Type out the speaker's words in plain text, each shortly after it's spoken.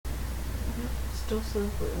still says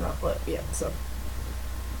we're not lit yet, so.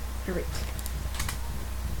 Great.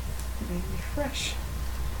 Maybe refresh.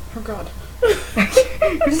 Oh god.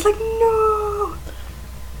 You're just like, no!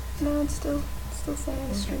 No, it's still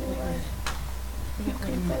saying streaming live.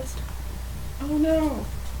 Oh no!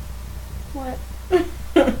 What?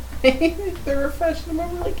 The refresh them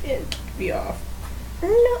over like it could be off. No.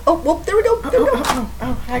 Oh, well, there we go. There we go.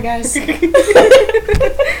 Oh, hi guys.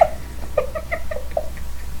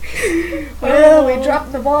 Well, we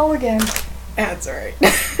dropped the ball again. That's alright.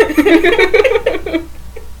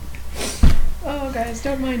 Oh, guys,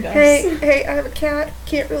 don't mind us. Hey, I have a cat.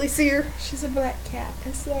 Can't really see her. She's a black cat.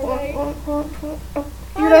 Is that right?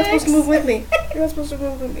 You're not supposed to move with me. You're not supposed to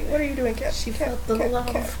move with me. What are you doing, cat? She cat, felt the cat,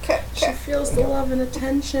 love. Cat, She feels the love and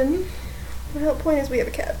attention. The whole point is we have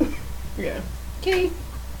a cat. Yeah. Kitty.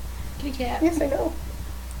 Kitty cat. Yes, I know.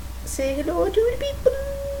 Say hello to the people.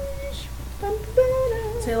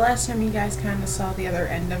 So last time you guys kind of saw the other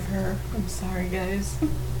end of her. I'm sorry, guys.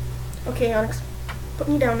 Okay, Onyx. Put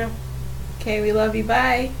me down now. Okay, we love you.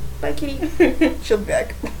 Bye. Bye, kitty. She'll be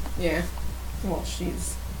back. Yeah. Well,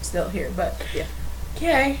 she's still here, but yeah.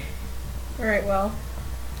 Okay. Alright, well,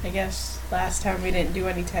 I guess last time we didn't do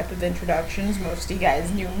any type of introductions. Most of you guys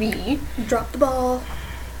knew me. Drop the ball.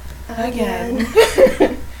 Again.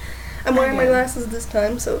 I'm wearing my glasses this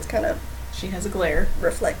time, so it's kind of... She has a glare.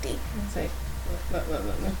 Reflecty. Let's see.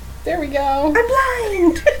 There we go. I'm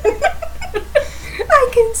blind! I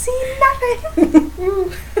can see nothing!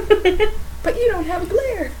 But you don't have a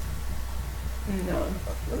glare. No.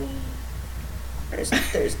 There's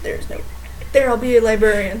no... There, I'll be a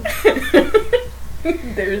librarian.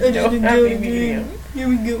 There's no happy medium. Here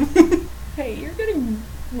we go. Hey, you're getting,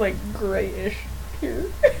 like, grayish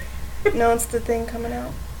here. No, it's the thing coming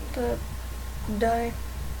out. The dye.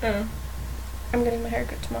 Oh. I'm getting my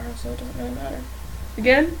haircut tomorrow, so it doesn't really matter.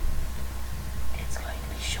 Again? It's going to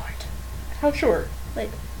be short. How short? Like,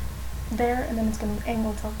 there, and then it's going to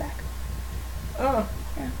angle itself back. Oh.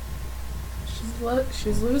 Yeah.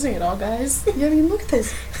 She's losing it all, guys. Yeah, I mean, look at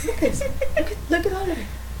this. Look at this. Look at all of it.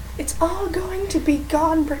 It's all going to be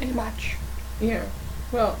gone pretty much. Yeah.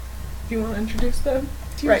 Well, do you want to introduce them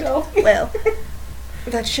to yourself? Right. Well,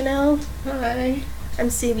 that's Chanel. Hi. I'm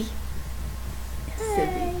Sibby.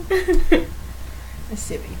 Sibby. A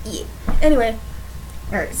Sibby. Yeah. Anyway.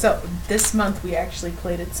 Alright, so this month we actually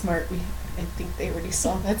played it smart. I think they already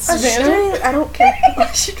saw that, Savannah. I don't care.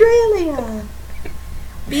 Australia.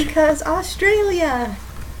 Because Australia.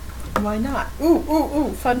 Why not?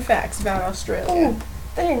 Ooh, fun facts about Australia. Ooh,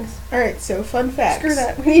 thanks. Alright, so fun facts. Screw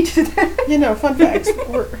that. We need to do that. You know, fun facts.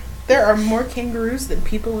 There are more kangaroos than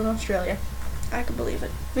people in Australia. I can believe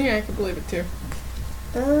it. Yeah, I can believe it too.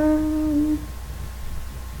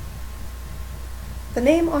 The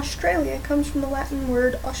name Australia comes from the Latin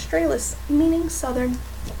word australis, meaning southern.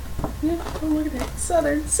 Yeah, oh, look at that.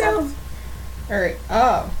 Southern. South. Alright,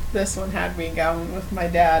 this one had me going with my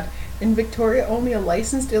dad. In Victoria, only a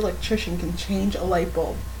licensed electrician can change a light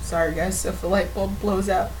bulb. Sorry guys, if the light bulb blows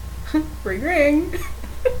out, ring ring.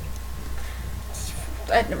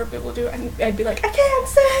 I'd never be able to do it. I'd be like, I can't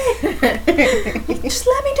say! Just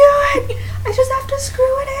let me do it! I just have to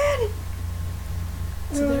screw it in!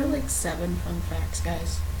 So there are like 7 fun facts,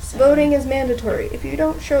 guys. 7. Voting is mandatory. If you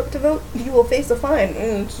don't show up to vote, you will face a fine.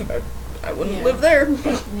 I wouldn't live there.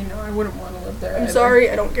 You know, I wouldn't want to live there I'm either. sorry,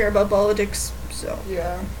 I don't care about politics, so...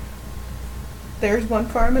 Yeah. There's one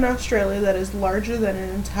farm in Australia that is larger than an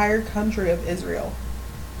entire country of Israel.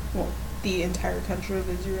 Well, the entire country of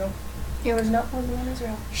Israel. Yeah, there's not more than one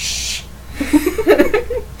Israel. Shh.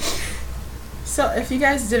 So, if you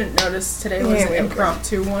guys didn't notice, today was an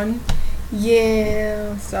impromptu one.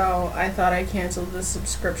 Yeah. So, I thought I canceled the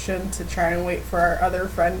subscription to try and wait for our other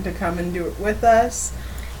friend to come and do it with us.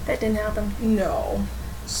 That didn't happen. No.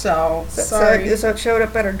 So sorry. So it showed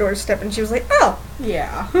up at our doorstep and she was like, oh!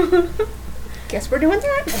 Yeah. Guess we're doing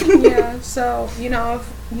that? Yeah, so,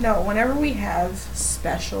 whenever we have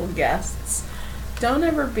special guests, don't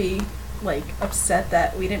ever be upset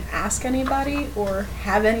that we didn't ask anybody or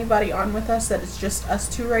have anybody on with us, that it's just us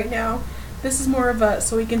two right now. This is more of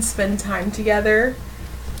so we can spend time together.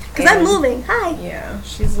 Because I'm moving. Hi. Yeah,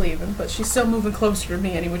 she's leaving, but she's still moving closer to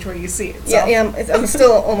me any which way you see it. So. Yeah, I'm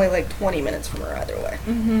still only 20 minutes from her either way.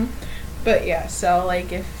 Mm-hmm. But yeah, so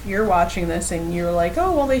if you're watching this and you're like,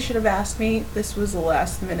 oh, well, they should have asked me, this was a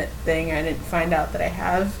last minute thing. I didn't find out that I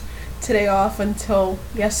have today off until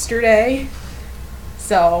yesterday.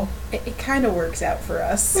 So it kind of works out for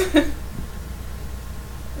us.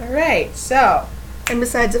 Alright, so. And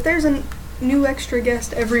besides, if there's a new extra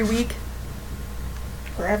guest every week,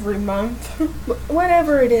 or every month.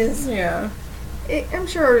 Whatever it is. Yeah. I'm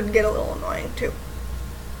sure it'd get a little annoying too.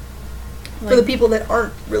 Like, for the people that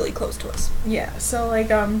aren't really close to us. Yeah, so like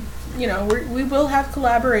you know, we will have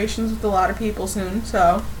collaborations with a lot of people soon,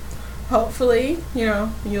 so hopefully, you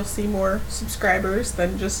know, you'll see more subscribers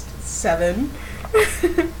than just 7.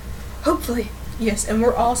 Hopefully. Yes, and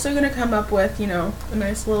we're also going to come up with, you know, a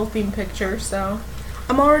nice little theme picture, so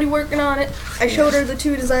I'm already working on it. I showed her the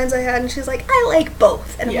 2 designs I had, and she's like, I like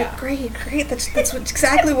both. And I'm Yeah. like, great, that's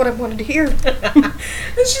exactly what I wanted to hear. And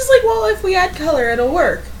she's like, well, if we add color, it'll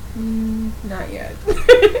work. Not yet.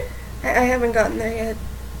 I haven't gotten there yet.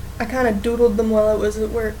 I kind of doodled them while I was at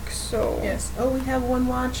work, so... Yes. Oh, we have one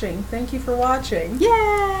watching. Thank you for watching.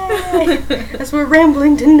 Yay! As we're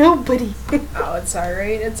rambling to nobody. Oh, it's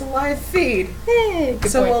alright. It's a live feed. Hey,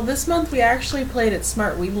 good So, point. well, this month we actually played it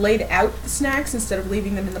smart. We laid out the snacks instead of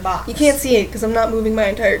leaving them in the box. You can't see it because I'm not moving my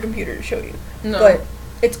entire computer to show you. No. But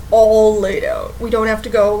it's all laid out. We don't have to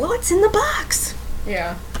go, well, it's in the box.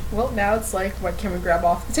 Yeah. Well, now it's like, what can we grab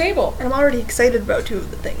off the table? And I'm already excited about 2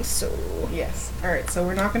 of the things, so... Yes. Alright, so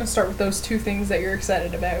we're not going to start with those 2 things that you're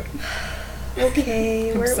excited about.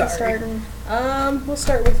 Okay, I'm where are we sorry. starting? We'll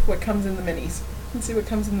start with what comes in the minis. Let's see what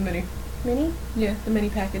comes in the mini. Mini? Yeah, the mini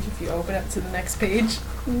package if you open up to the next page.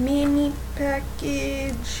 Mini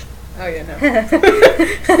package. Oh, yeah, no.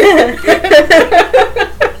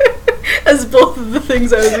 As both of the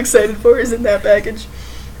things I was excited for is in that package.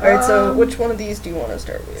 Alright, so Um, which one of these do you want to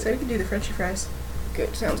start with? So we can do the Frenchy fries.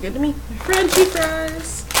 Good, sounds good to me. Frenchy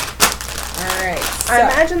fries! Alright, so. I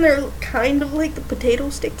imagine they're kind of like the potato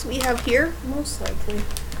sticks we have here. Most likely.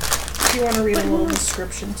 If you want to read a little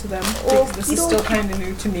description to them, Oh, because this you is don't- still kind of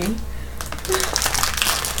new to me.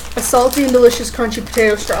 A salty and delicious crunchy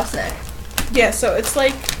potato straw snack. Yeah, so it's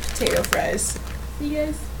like potato fries. You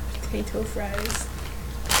guys? Potato fries.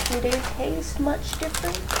 Do they taste much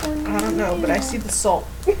different? I don't know, but I see the salt.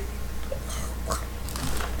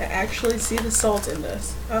 I actually see the salt in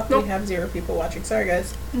this. Oh, Nope. we have 0 people watching. Sorry,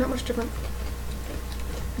 guys. Not much different.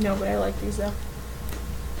 No, but I like these, though.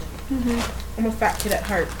 Mm-hmm. I'm a fat kid at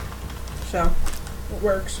heart, so it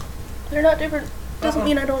works. They're not different. Doesn't Uh-uh.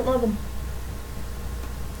 mean I don't love them.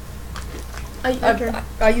 Okay.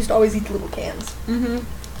 I used to always eat the little cans.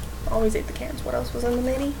 Mm-hmm. Always ate the cans. What else was in the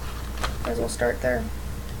mini? Might as well start there.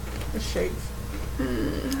 The shakes. I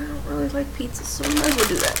don't really like pizza, so we might as well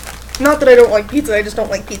do that. Not that I don't like pizza, I just don't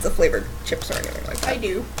like pizza flavored chips or anything like that. I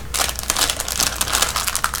do.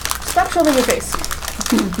 Stop shoving your face.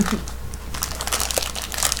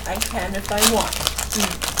 I can if I want.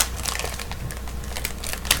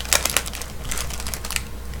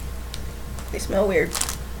 They smell weird.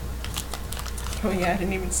 Oh yeah, I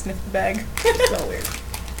didn't even sniff the bag. They smell weird.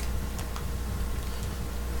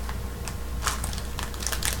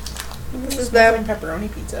 This is Smells them. like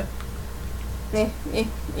pepperoni pizza. Eh.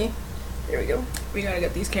 There we go. We gotta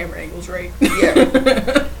get these camera angles right.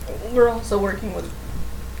 Yeah. We're also working with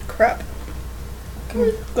crap.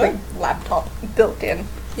 Like laptop built in.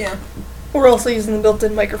 Yeah. We're also using the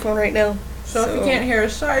built-in microphone right now. So if you can't hear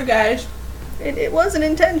us, sorry guys. It wasn't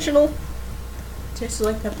intentional. Tastes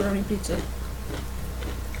like pepperoni pizza.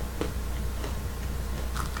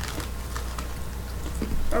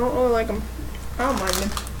 I don't really like them. I don't mind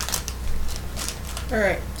them.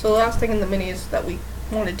 Alright. So the last thing in the mini is that we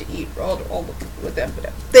wanted to eat all the with them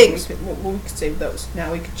things. We could save those.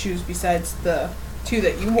 Now we could choose besides the 2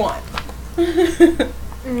 that you want.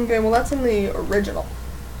 Okay, well that's in the original.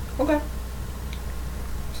 Okay.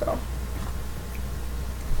 So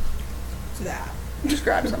That. just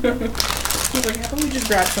grab something. He's like, how about we just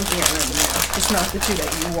grab something at random now? Just not the 2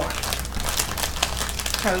 that you want.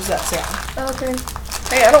 How does that sound? Okay.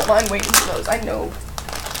 Hey, I don't mind waiting for those. I know.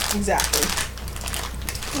 Exactly.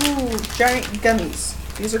 Ooh, giant gummies.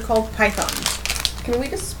 These are called pythons. Can we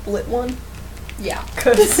just split one? Yeah,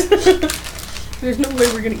 because There's no way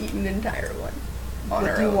we're gonna eat an entire one on what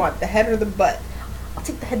our do you own. want, the head or the butt? I'll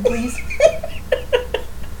take the head, please.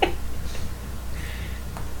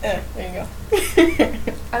 There you go.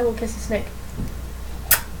 I will kiss a snake.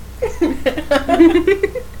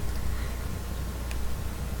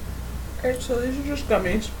 Alright, so these are just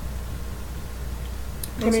gummies.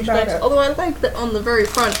 Gummy That's about snacks. it. Although I like that on the very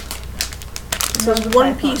front it says Another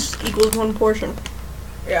 1 python. piece equals 1 portion.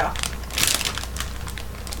 Yeah.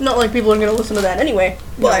 Not like people are gonna listen to that anyway,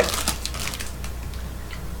 but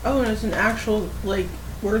Oh, and it's an actual, like,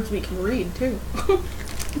 words we can read, too.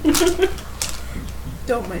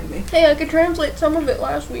 Don't mind me. hey, I could translate some of it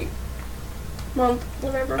last week. Month,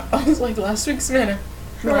 whatever. I was like, last week's minute.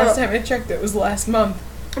 The Shut last up. time I checked, it was last month.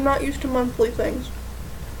 I'm not used to monthly things.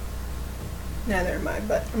 Neither am I,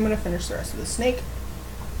 but I'm gonna finish the rest of the snake.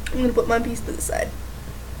 I'm gonna put my piece to the side.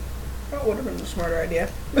 That would have been the smarter idea.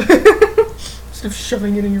 Instead of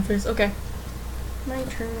shoving it in your face. Okay. My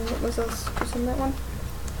turn. What was else? Was in that one?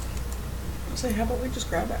 I'll say, how about we just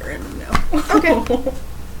grab at random now? Okay.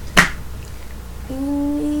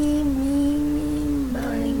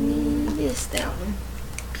 Is that one?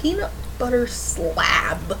 Peanut butter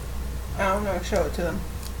slab. I don't know. Show it to them.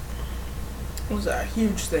 It was a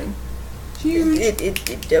huge thing. Huge.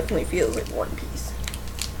 It definitely feels like one piece.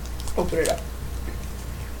 Open it up.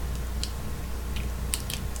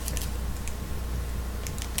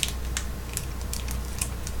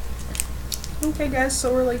 Okay guys,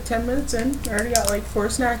 so we're like 10 minutes in. I already got like 4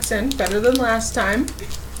 snacks in. Better than last time.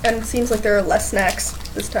 And it seems like there are less snacks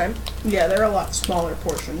this time. Yeah, they're a lot smaller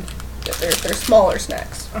portioned. They're smaller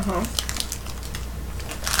snacks. Uh-huh.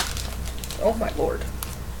 Oh my lord.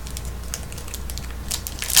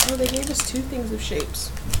 Oh, they gave us 2 things of shapes.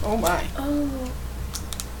 Oh my. Oh.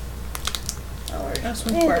 Alright. This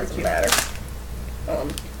one's barbecue. Doesn't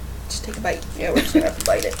matter. Just take a bite. Yeah, we're just gonna have to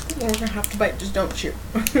bite it. We're gonna have to bite, just don't chew.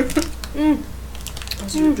 Mm.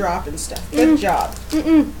 As you're dropping stuff. Good job.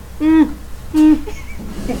 You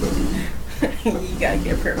gotta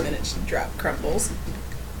give her a minute to drop crumbles.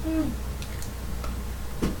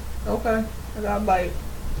 Okay, I got a bite.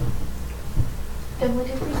 Definitely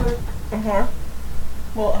tastes pretty good. Uh-huh.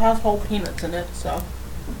 Well, it has whole peanuts in it, so,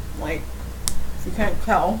 like, if you can't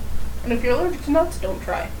tell, And if you're allergic to nuts, don't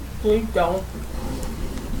try. please don't.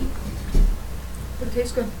 But it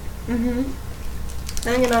tastes good. Mm-hmm.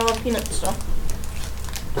 And you know, I love peanut stuff.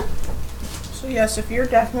 So yes, if you're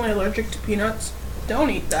definitely allergic to peanuts, don't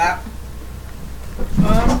eat that.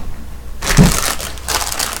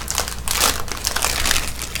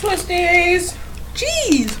 Twisties!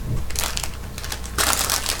 Jeez!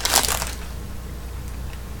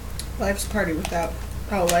 Life's party without.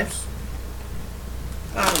 Oh, life's.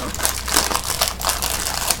 I don't know.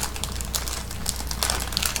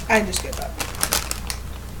 I just give up.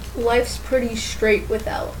 Life's pretty straight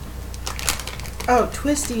without. Oh,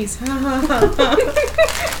 twisties.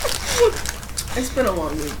 It's been a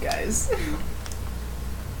long week, guys.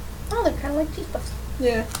 Oh, they're kind of like cheese puffs.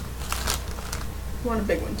 Yeah. Want a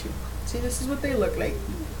big one, too. See, this is what they look like.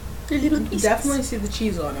 They're little You pieces. definitely see the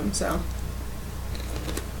cheese on them, so.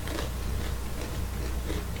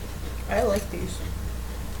 I like these.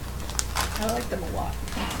 I like them a lot.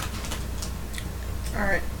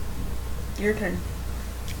 Alright. Your turn.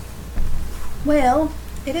 Well,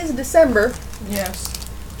 it is December. Yes.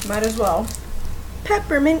 Might as well.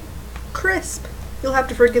 Peppermint crisp. You'll have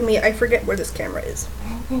to forgive me, I forget where this camera is.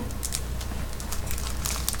 So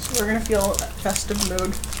we're gonna feel that festive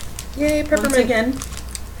mood. Yay, peppermint. Once again,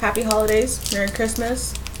 happy holidays, Merry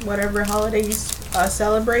Christmas, whatever holidays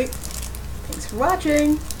celebrate. Thanks for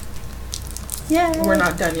watching. Yay. We're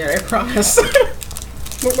not done yet, I promise.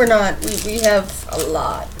 We're not. We have a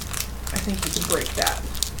lot. I think you can break that.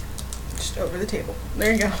 Just over the table.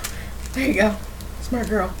 There you go. There you go. Smart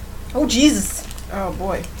girl. Oh, Jesus. Oh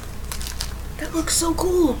boy. That looks so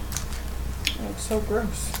cool. That looks so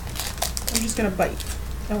gross. I'm just gonna bite.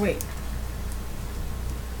 Oh wait.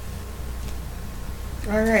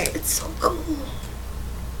 Alright. It's so cool.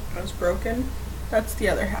 That was broken. That's the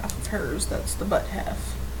other half of hers. That's the butt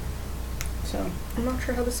half. So, I'm not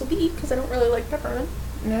sure how this will be because I don't really like peppermint.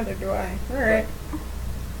 neither do I. Alright.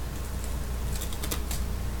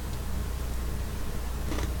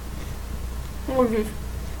 Oh, geez.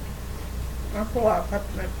 That's a lot of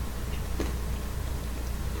peppermint.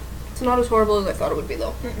 It's not as horrible as I thought it would be,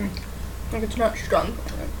 though. Mm-mm. Like, it's not strong.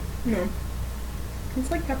 No.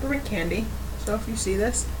 It's like peppermint candy. So if you see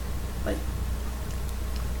this, like,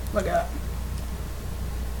 look at that.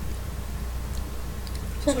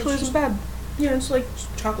 It's So actually it's isn't bad. Yeah, it's like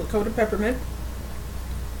chocolate coated peppermint.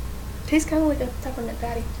 Tastes kind of like a peppermint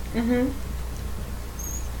patty. Mm-hmm.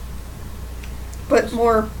 But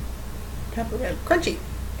more Peppermint. crunchy.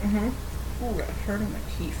 Mm-hmm. Oh, that's hurting my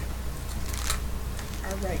teeth.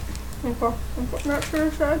 Alright. Okay. I'm putting that to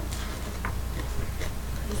the side. I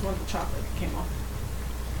just want the chocolate that came off.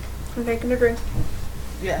 I'm taking a drink.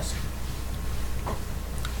 Yes.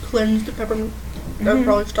 Cleansed the peppermint. That was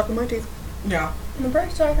probably stuck in my teeth. Yeah. On the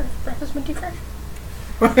bright side, our breakfast minty fresh.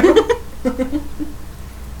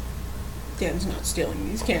 Dan's not stealing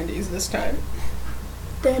these candies this time.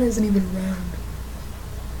 Dan isn't even around.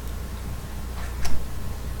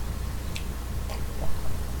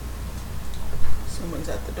 Someone's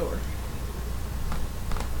at the door.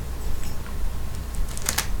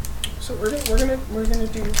 So we're gonna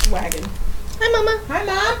do wagon. Hi, Mama. Hi,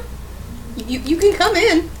 Mom. You can come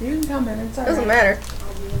in. You can come in. It's alright. Doesn't matter.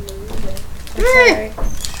 It's alright.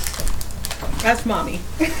 That's Mommy.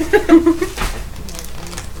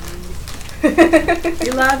 We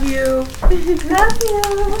love you. Love you.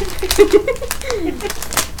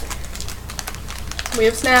 We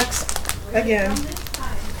have snacks. Again.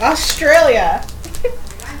 Australia.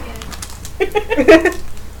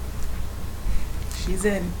 She's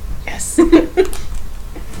in. Yes.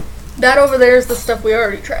 That over there is the stuff we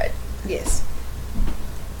already tried. Yes.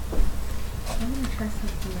 I'm gonna try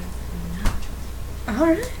something that's not.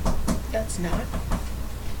 Alright. That's not.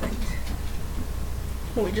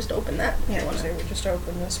 Will we just open that? Yeah, I say we just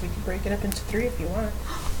open this. We can break it up into 3 if you want.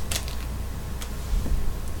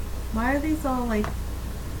 Why are these all like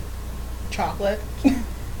Chocolate. candy?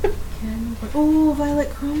 Oh, violet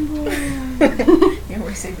crumble. Yeah,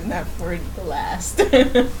 we're saving that for the last. What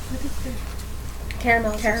is this?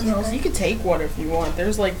 Caramels. Caramels. You could take one if you want.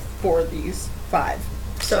 There's like 4 of these. 5.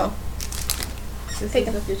 So, This Take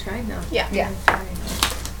is them. what you tried now. Yeah. Yeah. I'll try this.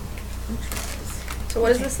 so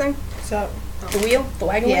what is this thing? So, The wheel? The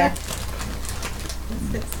wagon yeah. wheel? What's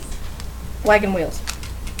this? Wagon wheels.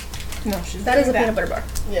 No, she's That is a doing peanut butter bar.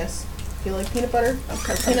 Yes. If you like peanut butter,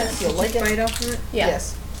 peanuts, you'll like it. Bite off of it? Yeah.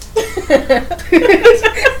 Yes.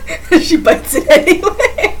 She bites it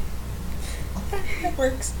anyway. That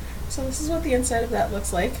works. So this is what the inside of that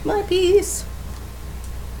looks like. My piece.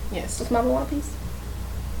 Yes. Does Mama want a piece?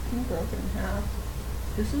 Broken in half.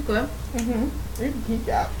 This is good. Mm-hmm. You can keep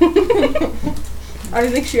that. I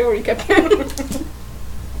think she already kept it.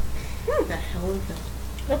 What the hell is this?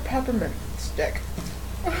 A peppermint stick.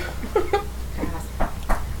 Pass.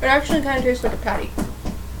 It actually kind of tastes like a patty.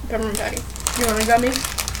 Peppermint patty. You want a gummy?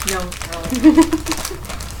 No.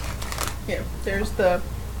 Yeah. There's the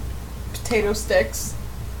potato sticks,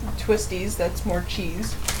 twisties. That's more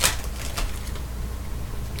cheese.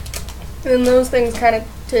 And then those things kind of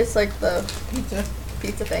taste like the Pizza.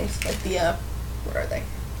 pizza things. Like the, what are they?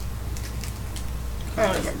 I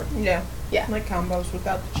don't remember. Yeah. Yeah. Like combos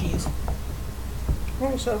without the cheese.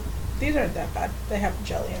 Oh, so these aren't that bad. They have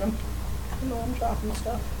jelly in them. I don't know, I'm dropping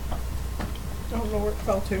stuff. I don't know where it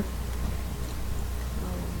fell to. Oh,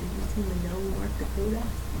 did you see the no North Dakota?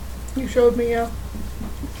 You showed me, yeah.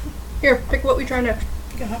 Here, pick what we try next.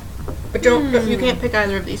 Yeah. But don't, you can't pick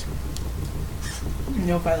either of these.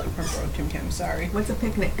 No violet crumble, Tim Tam, sorry. What's a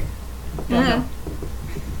picnic? Don't know.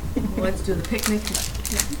 Well, let's do the picnic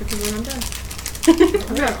next because when I'm done.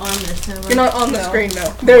 I'm not on this. Am I? You're not on the No. screen,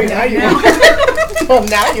 no. There you go. Now you are. Well,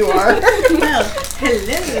 now you are. Well,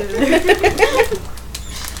 hello.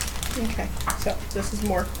 Okay, so this is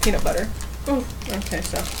more peanut butter. Mm. Okay,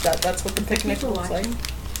 so that's what the picnic people looks watching? like.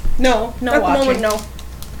 No, no At the watching. moment, no.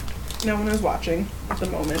 No one is watching at the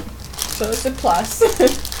moment. So it's a plus,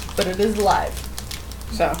 but it is live.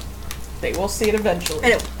 So they will see it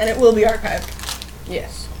eventually. And it will be archived.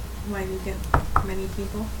 Yes. Why do you get many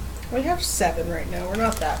people? We have 7 right now. We're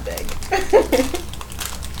not that big.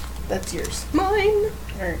 That's yours. Mine.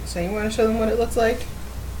 Alright, so you want to show them what it looks like?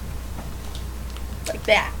 Like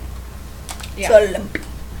that. Yeah. So lumpy.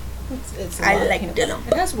 It's a I lot of like peanut to butter. know.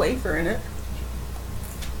 It has wafer in it.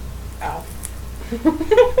 Ow.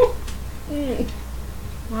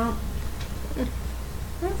 Well,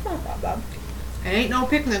 That's not that bad. it ain't no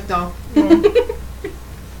picnic though. That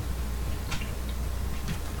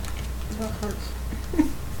hurts.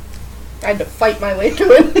 I had to fight my way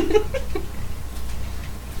through it.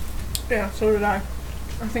 Yeah, so did I. I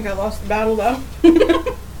think I lost the battle though.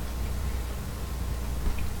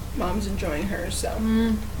 Mom's enjoying hers, so.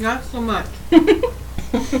 Not so much.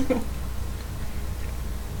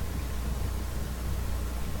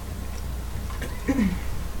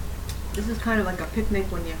 This is kind of like a picnic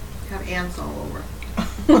when you have ants all over.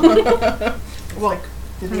 Well,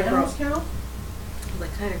 did the kinda animals gross. count? It's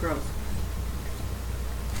like kind of gross.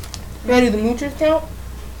 You gotta do the moochers count?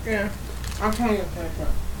 Yeah. I'll tell you.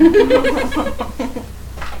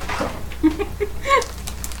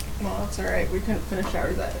 Well, that's alright. We couldn't finish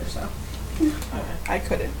ours either, so. I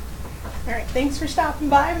couldn't. Alright, thanks for stopping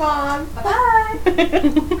by, Mom. Bye.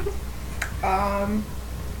 How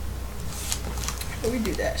do we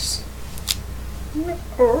do this?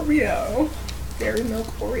 Oreo. Dairy milk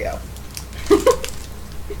Oreo.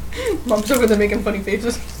 Mom's over there making funny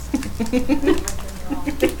faces.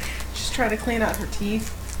 She's trying to clean out her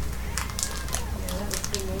teeth.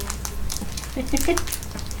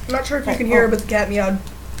 I'm not sure if you can hear it, but the cat meowed.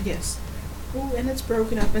 Yes. Ooh, and it's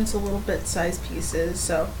broken up into little bit-sized pieces,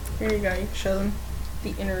 so here you go. You can show them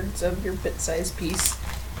the innards of your bit-sized piece.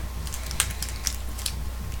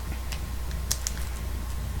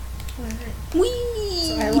 Alright. Whee!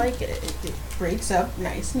 So I like it. It breaks up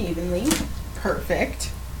nice and evenly.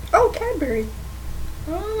 Perfect. Oh, Cadbury.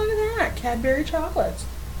 Oh, look at that. Cadbury chocolates.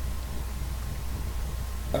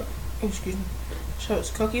 Oh, excuse me. So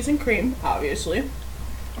it's cookies and cream, obviously.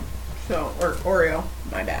 So, or Oreo,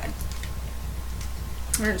 my bad.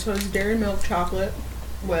 Alright, so it's dairy milk chocolate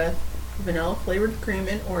with vanilla flavored cream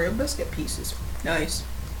and Oreo biscuit pieces. Nice.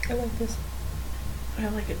 I like this. I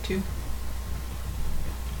like it too.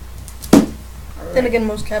 Then again,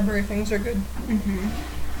 most Cadbury things are good. Mm-hmm.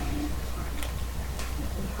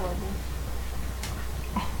 Horrible.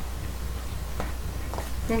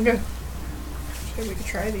 Okay. So we could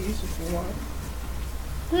try these if you want.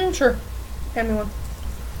 Sure. Hand me one.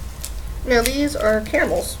 Now these are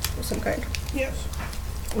caramels of some kind. Yes.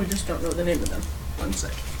 We just don't know the name of them. One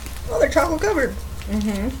sec. Oh, they're chocolate covered.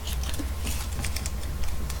 Mm-hmm.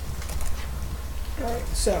 Alright,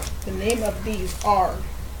 so the name of these are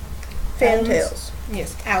Fantails.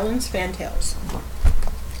 Yes, Allen's Fantails.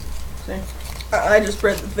 See? I just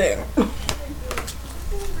read the thing.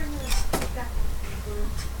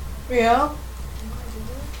 Yeah?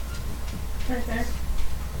 Right there.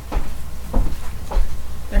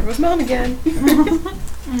 There goes Mom again.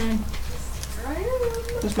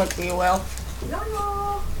 This might be a well.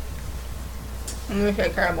 And we say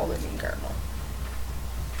caramel, they mean caramel.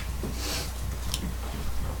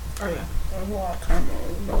 Oh yeah, there's a lot of caramel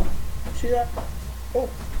in the bowl. See that? Oh.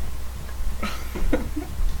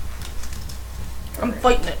 I'm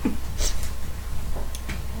fighting it.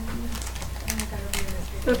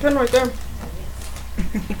 There's a pen right there.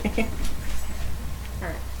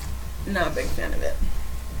 Alright. Not a big fan of it.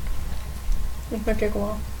 This might take a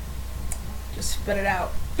while. Just spit it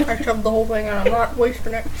out. I shoved the whole thing out. I'm not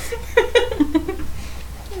wasting it.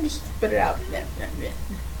 Just spit it out.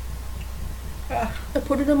 I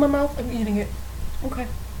put it in my mouth. I'm eating it. Okay.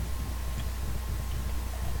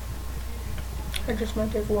 It just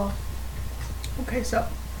might take a while. Okay, so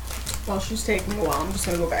while she's taking a while, I'm just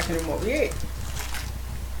gonna go back into what we ate.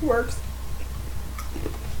 Works.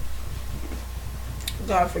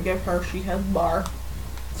 God forgive her, she has bar.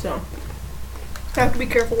 So. I have to be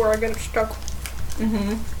careful where I get it stuck.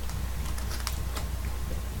 Mm-hmm.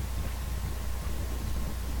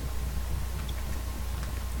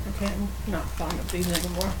 Okay, I'm not fond of these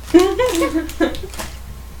anymore.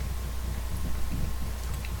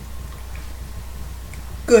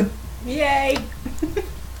 Good. Yay!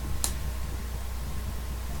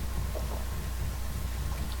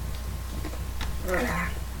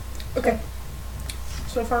 Okay.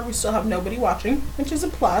 So far we still have nobody watching, which is a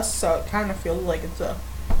plus, so it kind of feels like it's a,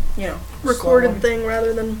 you know, Recorded thing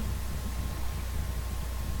rather than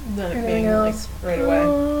it anything being else. like right away.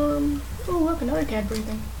 Oh, look, another Cadbury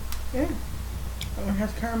thing. Yeah. That one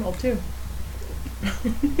has caramel too. I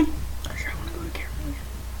sure want to go to caramel again.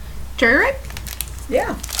 Cherry ripe?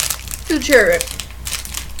 Yeah. Do cherry ripe.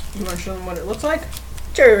 You want to show them what it looks like?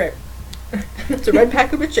 Cherry ripe. It's a red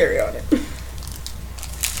packet with cherry on it.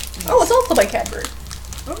 Oh, it's also by Cadbury.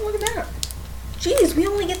 Oh, look at that. Jeez, we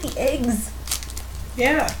only get the eggs.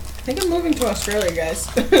 Yeah. I think I'm moving to Australia, guys.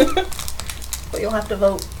 But you'll have to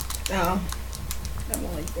vote. Oh. I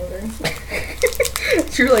don't like voting.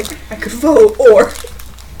 So you're like, I could vote, or...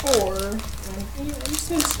 Or, I'm just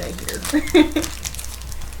gonna stay here.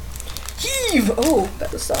 Heave! Oh,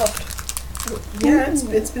 that was soft. Yeah,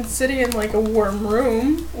 it's been sitting in like a warm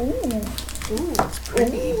room. Ooh. Ooh, it's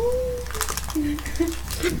pretty.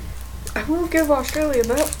 I will give Australia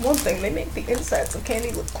that one thing. They make the insides of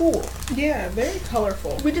candy look cool. Yeah, very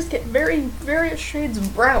colorful. We just get various shades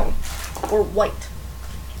of brown or white.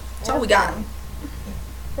 That's all we got.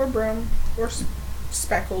 Or brown. Or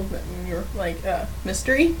speckled in your, like,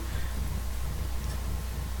 mystery.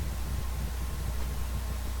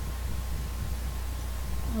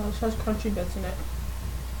 Oh, this has crunchy bits in it.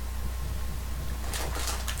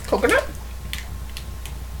 Coconut?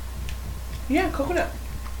 Yeah, coconut.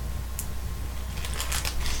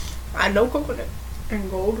 I know coconut. And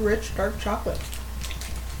gold rich dark chocolate.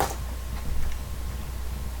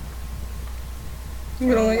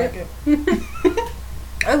 You don't like it?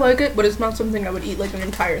 I like it, but it's not something I would eat like an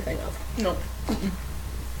entire thing of. No.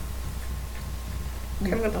 I'm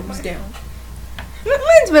gonna put Thumbs mine down.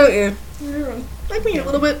 Mine's about you. Yeah. Like me a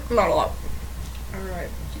little bit, not a lot. Alright.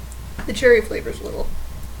 The cherry flavor's a little.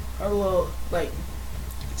 A little, like,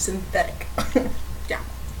 synthetic. Yeah.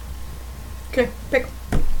 Okay, pick.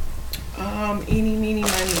 Eeny, meeny,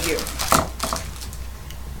 miny, you.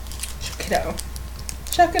 Check it out.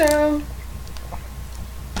 Check it out.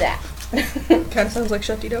 That. Kind of sounds like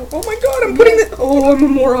Shut Dough. Oh my god, I'm putting this. Oh, I'm a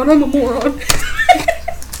moron. I'm a moron.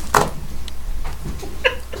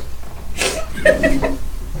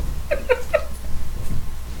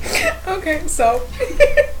 Okay, so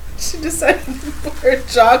she decided to pour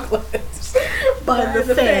chocolate By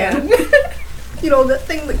the fan. You know, that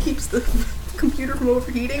thing that keeps the computer computer from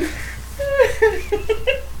overheating.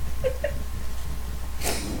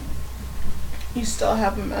 You still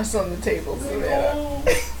have a mess on the table, Savannah.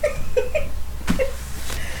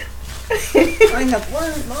 I have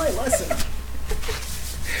learned my lesson.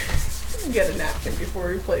 Get a napkin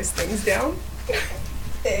before we place things down.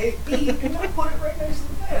 A, B, and I put it right next to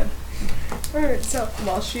the fan. Alright, so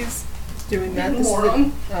while she's doing that, this Moron.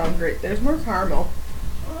 is oh great, there's more caramel.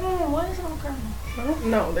 Oh, why is it all caramel? I don't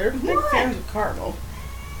know, they're big What? fans of caramel.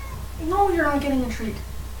 No, you're not getting a treat.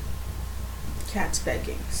 Cat's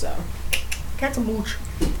begging, so. Cat's a mooch.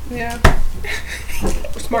 Yeah.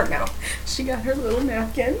 We're smart now. She got her little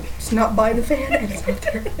napkin. It's not by the fan, and it's not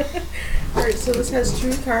there. Alright, so this has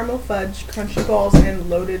chewy caramel fudge, crunchy balls, and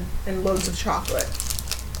loads of chocolate.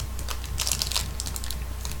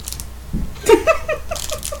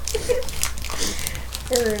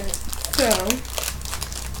 Alright, so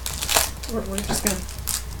we're just gonna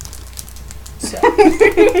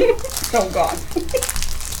oh god.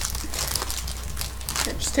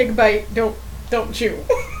 Here, just take a bite, don't chew.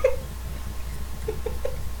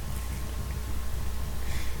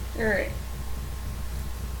 Alright.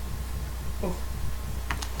 Oh,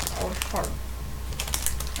 it's hard.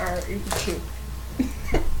 Alright, you can chew.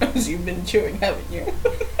 As you've been chewing, haven't you?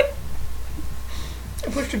 I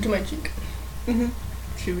pushed it to my cheek. Mm-hmm.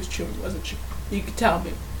 She was chewing, wasn't she? You could tell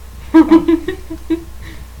me.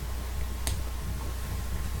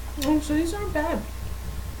 Oh, so these aren't bad.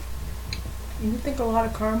 You would think a lot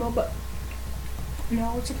of caramel, but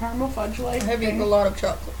no, it's a caramel fudge like. I have eaten a lot of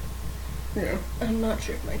chocolate. Yeah. I'm not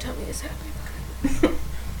sure if my tummy is happy about it.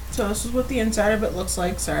 So this is what the inside of it looks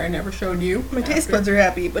like. Sorry, I never showed you. My taste buds are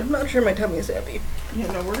happy, but I'm not sure my tummy is happy. You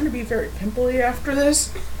know, we're gonna be very pimply after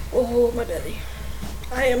this. Oh, my belly.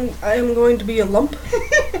 I am going to be a lump.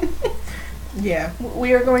 Yeah.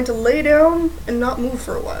 We are going to lay down and not move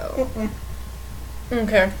for a while.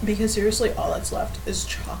 Okay. Because seriously, all that's left is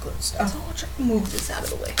chocolate stuff. Move this out of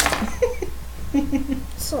the way.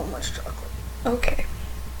 So much chocolate. Okay.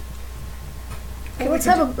 Okay, let's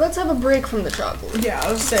have a break from the chocolate. Yeah,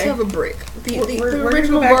 I was Let's saying. have a break. The We're gonna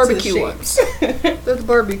original go back to the barbecue ones. shapes. They're the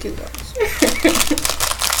barbecue ones.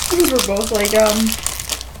 Because we're both like,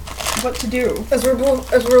 what to do? As we're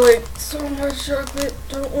like, so much chocolate,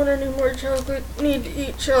 don't want any more chocolate, need to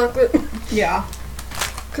eat chocolate. Yeah.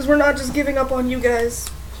 Because we're not just giving up on you guys.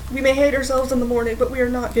 We may hate ourselves in the morning, but we are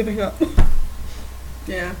not giving up.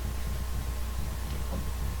 Yeah.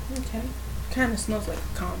 Okay. Kind of smells like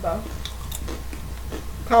a combo.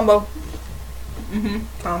 Combo.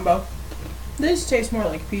 Combo. This tastes more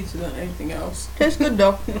like pizza than anything else. Tastes good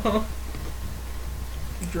though.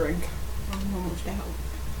 Drink. I'm almost out.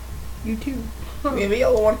 You too. We have a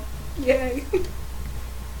yellow one. Yay.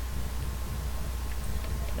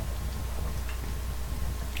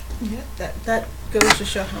 Yeah, that goes to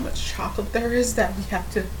show how much chocolate there is that we have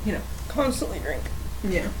to, Constantly drink.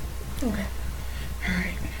 Yeah. Okay.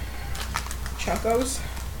 Alright. Chocos.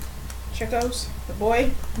 Chicos. The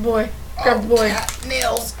boy. Boy. Grab the boy. Cat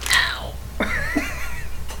nails. Ow.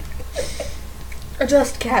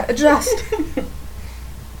 Adjust, cat. Adjust.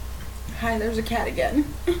 Hi, there's a cat again.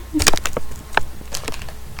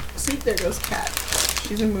 See, there goes Cat.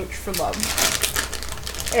 She's a mooch for love.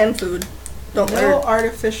 And food. Don't let No her.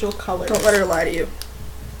 artificial colors. Don't let her lie to you.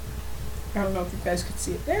 I don't know if you guys could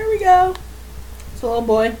see it. There we go. It's a little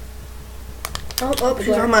boy. Oh, she's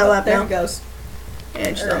on my lap there now. he goes.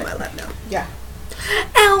 And she's on my lap now. Yeah.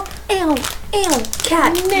 Ow! Ow! Ow!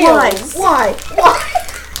 Cat! Nails. Why?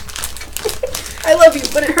 I love you,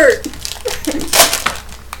 but it hurt.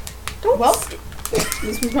 Don't. Well,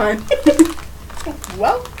 This was mine.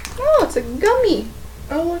 well. Oh, it's a gummy.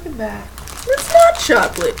 Oh, look at that. It's not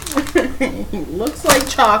chocolate. Looks like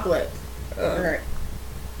chocolate. Alright.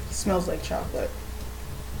 Smells like chocolate.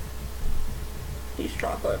 He's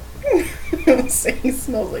chocolate. Saying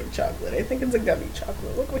smells like chocolate. I think it's a gummy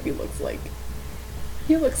chocolate. Look what he looks like.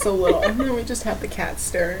 He looks so little. And then we just have the cat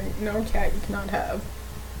staring. No cat you cannot have.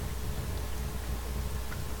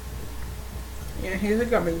 Yeah, he's a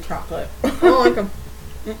gummy chocolate. I don't like him.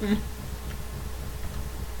 Mm-mm.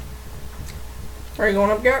 Are you going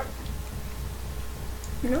up, Garrett?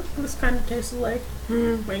 You know what this kind of tastes like?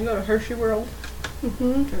 Mm-hmm. When you go to Hershey World.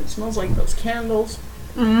 And it smells like those candles.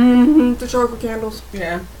 The chocolate candles.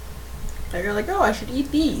 Yeah. And you're like, oh, I should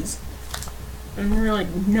eat these. And you're like,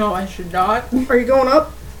 no, I should not. Are you going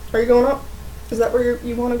up? Are you going up? Is that where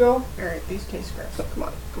you want to go? Alright, these taste gross. So, come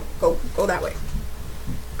on. Go that way.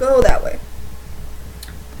 Go that way.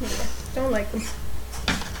 Don't like them.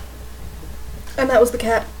 And that was the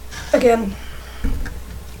cat. Again.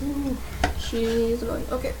 Ooh. She's annoying.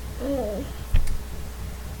 Okay.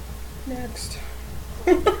 Next.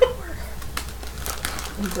 And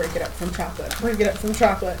break it up from chocolate. Break it up from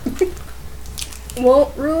chocolate.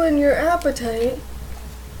 Won't ruin your appetite.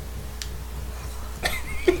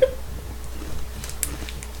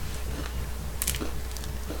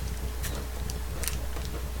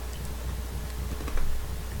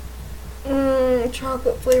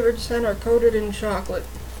 Chocolate flavored center coated in chocolate.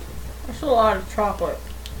 That's a lot of chocolate.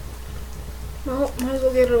 Well, might as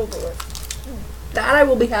well get it over with. That I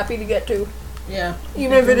will be happy to get to. Yeah.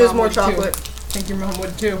 Even if it is more chocolate. I think your mom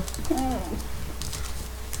would too.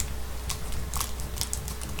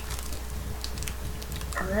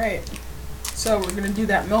 Alright. So we're gonna do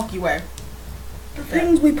that Milky Way. The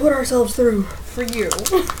things we put ourselves through. For you.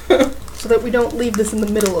 So that we don't leave this in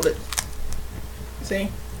the middle of it.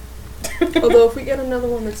 See? Although if we get another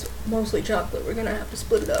one that's mostly chocolate, we're gonna have to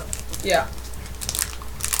split it up. Yeah.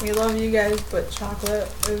 We love you guys, but chocolate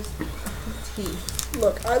is tea.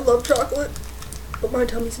 Look, I love chocolate, but my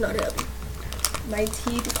tummy's not happy. My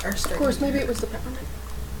teeth are starting. Of course, maybe it was the peppermint.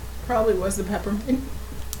 Probably was the peppermint.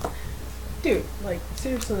 Dude, like,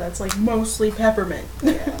 seriously, that's like mostly peppermint.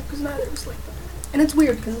 Yeah, because neither was like peppermint. And it's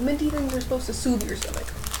weird, because minty things are supposed to soothe your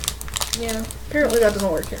stomach. Yeah. Apparently that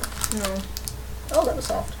doesn't work here. No. Oh, that was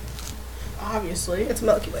soft. Obviously. It's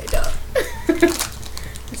Milky Way, duh.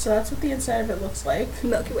 So that's what the inside of it looks like.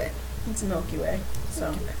 Milky Way. It's a Milky Way.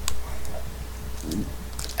 So.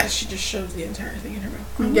 As she just shows the entire thing in her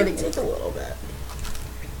mouth. I'm getting take a little bit.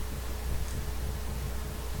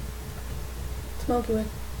 It's Milky Way.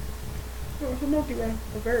 Oh, it's a Milky Way.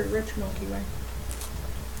 A very rich Milky Way.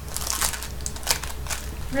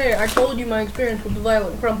 Hey, I told you my experience with the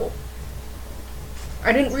Violent Crumble.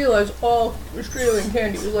 I didn't realize all Australian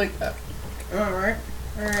candy was like that. Alright.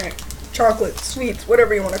 Alright. Chocolate, sweets,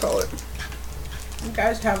 whatever you want to call it. You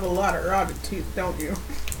guys have a lot of rotted teeth, don't you?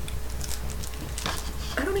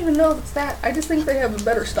 I don't even know if it's that. I just think they have a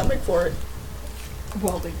better stomach for it.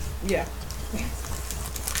 Well, yeah.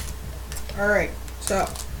 Alright, so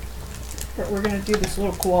we're gonna do this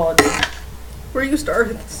little quality. Where you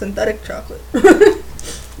started with synthetic chocolate.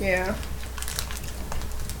 Yeah.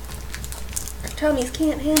 Our tummies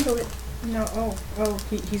can't handle it. No,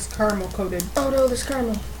 he's caramel coated. Oh no, there's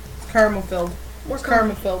caramel. Caramel filled. More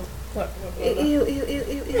Caramel filled. Look. Ew, ew, ew,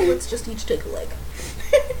 ew, ew. Let's just each take a leg.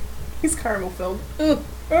 He's caramel filled.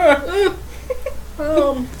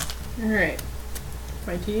 Alright.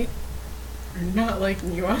 My teeth are not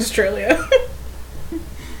liking you, Australia.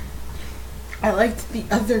 I liked the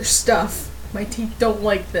other stuff. My teeth don't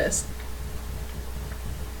like this.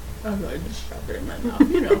 I'm gonna just shove it in my mouth,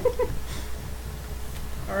 you know.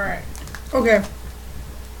 Alright. Okay.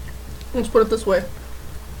 Let's put it this way.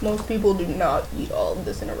 Most people do not eat all of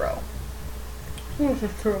this in a row. This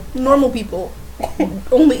is true. Normal people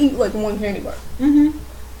only eat like one candy bar. Mm-hmm.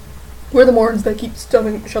 We're the morons that keep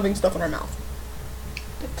shoving stuff in our mouth.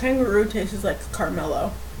 The kangaroo tastes like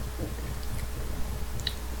Carmelo.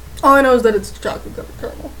 All I know is that it's chocolate covered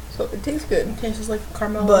caramel, so it tastes good. It tastes like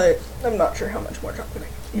Carmelo. But I'm not sure how much more chocolate I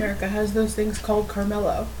can. America has those things called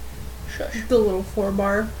Carmelo. Shush. The little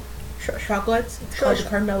 4-bar chocolates. It's called Shush.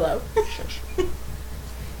 Carmelo. Shush.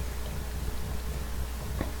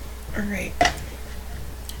 Alright.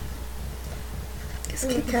 Is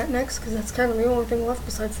Kit Kat next? Because that's kind of the only thing left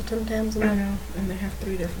besides the Tim Tams. I know. And they have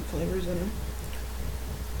 3 different flavors in them.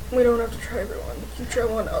 We don't have to try everyone. You try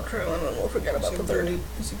one, I'll try one, and we'll forget about the third.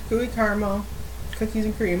 It's a gooey caramel, cookies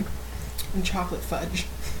and cream, and chocolate fudge.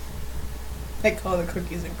 I call it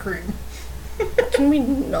cookies and cream. Can we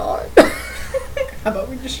not? How about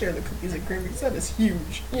we just share the cookies and cream because that is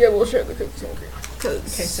huge. Yeah, we'll share the cookies and cream. Okay,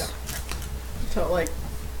 so like,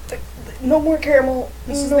 no more caramel.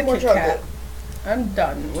 this is no the more Kit chocolate. Kat. I'm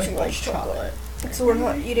done with Too like much chocolate. So we're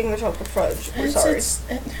not eating the chocolate fudge. We're sorry.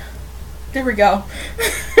 There we go.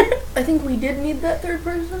 I think we did need that third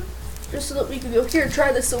person, just so that we could go, here,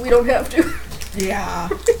 try this so we don't have to. Yeah.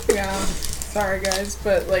 Yeah. Sorry guys,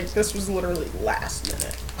 but like this was literally last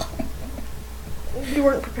minute. We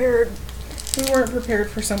weren't prepared. We weren't prepared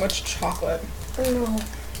for so much chocolate. I know.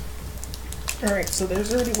 Alright, so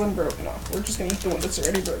there's already one broken off. We're just gonna eat the one that's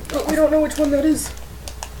already broken But off. we don't know which one that is.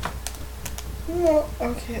 Well,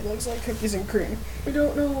 okay, it looks like cookies and cream. We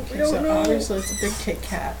don't know. We Okay, don't so know. obviously it's a big Kit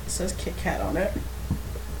Kat. It says Kit Kat on it.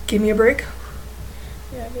 Give me a break.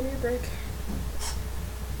 Yeah, give me a break.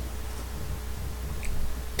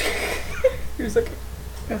 Here's like,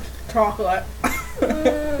 Chocolate.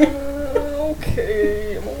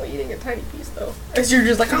 okay. I'm only eating a tiny piece though. As you're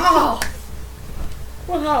just like, oh!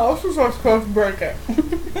 Well, how else was I supposed to break it?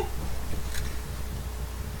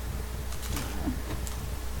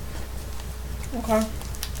 Okay.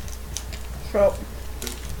 So,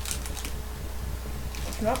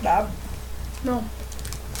 Not bad. No.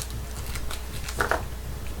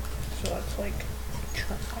 So that's like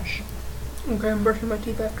trash. Okay, I'm brushing my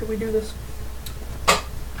teeth after we do this.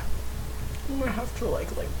 I'm gonna have to like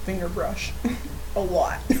finger brush a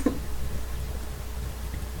lot.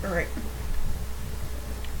 Alright.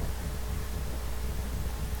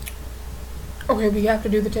 Okay, we have to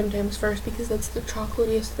do the Tim Tams first because that's the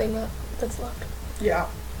chocolatiest thing that's left. Yeah.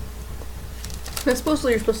 And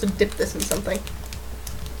supposedly you're supposed to dip this in something.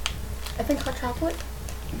 I think hot chocolate?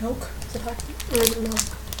 Milk? Is it hot? Or is it milk?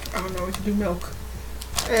 I don't know, we can do milk.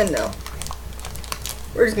 And no.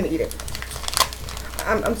 We're just gonna eat it.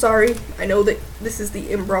 I'm sorry. I know that this is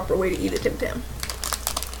the improper way to eat a Tim Tam.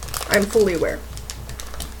 I'm fully aware.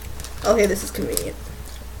 Okay, this is convenient.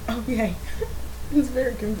 Oh, yay. It's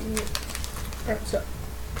very convenient. Alright, so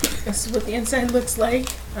this is what the inside looks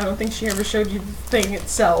like. I don't think she ever showed you the thing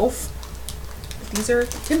itself. But these are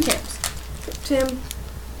Tim Tams. Tim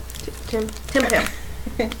Tam.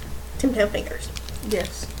 Tim Tam fingers.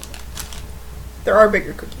 Yes. There are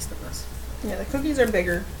bigger cookies than this. Yeah, the cookies are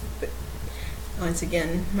bigger, but once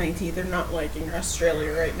again, my teeth are not liking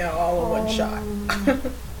Australia right now, all in one shot.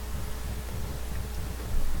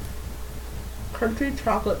 Crunchy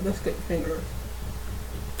chocolate biscuit fingers.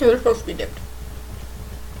 Yeah, they're supposed to be dipped.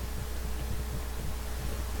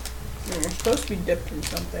 They're supposed to be dipped in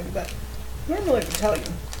something, but I don't know what to tell you.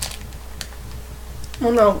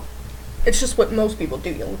 Well, no. It's just what most people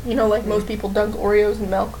do. You know, like most people dunk Oreos in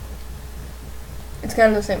milk. It's kind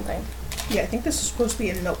of the same thing. Yeah, I think this is supposed to be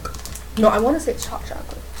in milk. No, I want to say it's hot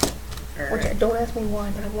chocolate. Which Alright. don't ask me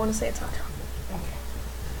why, but I want to say it's hot chocolate. Okay.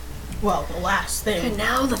 Well, the last thing. And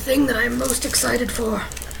now the thing that I'm most excited for.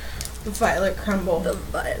 The violet crumble. The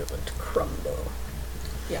violet crumble.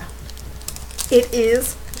 Yeah. It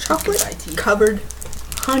is chocolate Goodbye, teeth. covered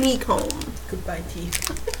honeycomb. Goodbye,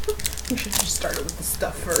 teeth. We should just start with the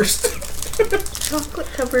stuff first. Chocolate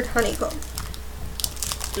covered honeycomb.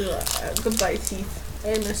 Goodbye, teeth.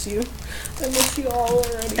 I miss you. I miss you all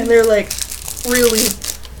already. And they're like really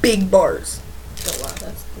big bars. Oh wow,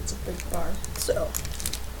 that's a big bar. So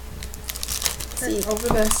See over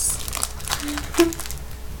this.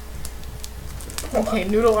 Okay,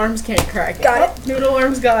 Noodle Arms can't crack it. Got it. Noodle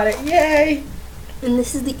Arms got it. Yay! And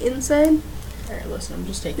this is the inside. Alright, listen, I'm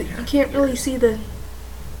just taking You half can't of really yours. see the.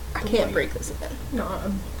 I The can't white. break this again. No,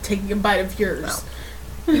 I'm taking a bite of yours.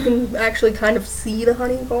 No. You can actually kind of see the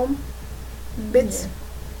honeycomb bits. Yeah.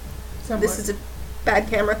 Somewhat. This is a bad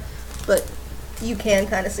camera, but you can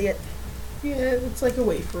kind of see it. Yeah, it's like a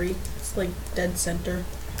wafery. It's like dead center.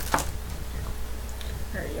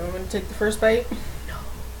 Alright, you want me to take the first bite?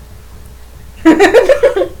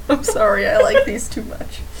 I'm sorry, I like these too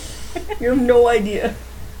much. You have no idea.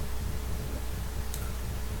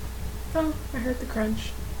 Oh, I heard the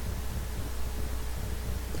crunch.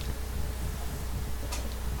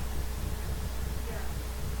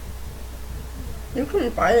 You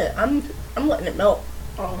couldn't find it. I'm letting it melt.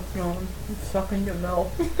 Oh no, I'm fucking to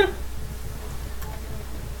melt.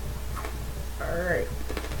 Alright.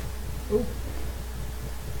 Ooh.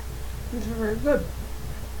 These are very good.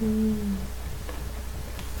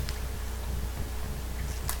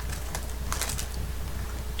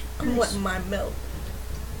 I'm letting mine melt.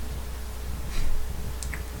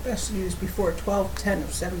 Best used before 12/10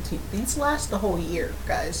 of 17. These last the whole year,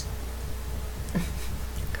 guys.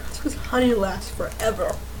 This honey lasts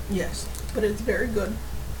forever. Yes, but it's very good.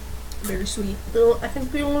 Very sweet. I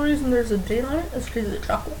think the only reason there's a date on it is because of the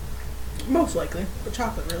chocolate. Most likely. But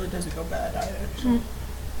chocolate really doesn't go bad either. So.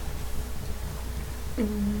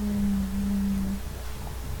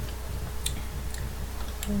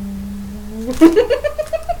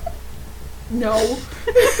 No.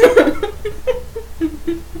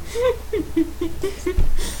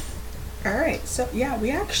 Alright, so yeah,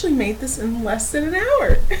 we actually made this in less than an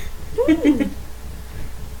hour.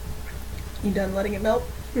 You done letting it melt?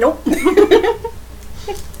 Nope.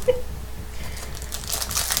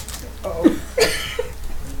 Oh.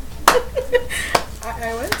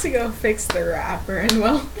 I went to go fix the wrapper and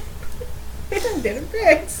well, it didn't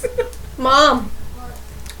fix. Mom.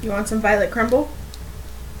 You want some violet crumble?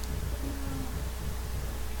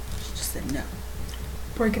 She just said no.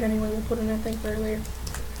 Break it anyway. We'll put it in a thing for later.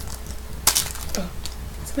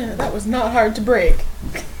 That was not hard to break.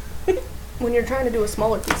 When you're trying to do a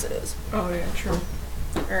smaller piece, it is. Oh yeah, true.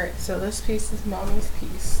 Alright, so this piece is mommy's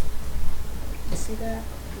piece. You see that?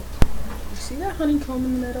 You see that honeycomb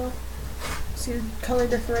in the middle? See the color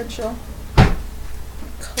differential?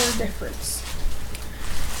 Color difference.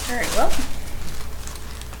 Alright, well.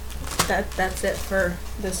 That's it for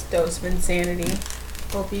this dose of insanity.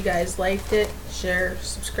 Hope you guys liked it. Share,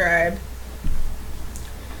 subscribe.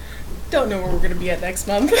 Don't know where we're gonna be at next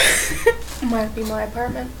month. Might be my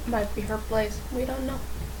apartment, might be her place. We don't know.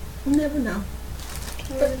 You never know.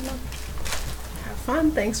 We don't know. Have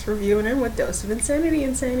fun. Thanks for viewing in with Dose of Insanity,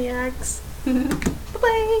 Insaniacs.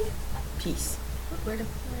 Bye-bye. Peace. Where to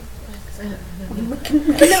we can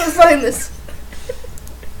never find this.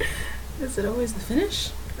 Is it always the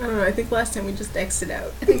finish? I don't know. I think last time we just X'd it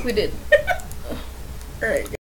out. I think we did. Alright.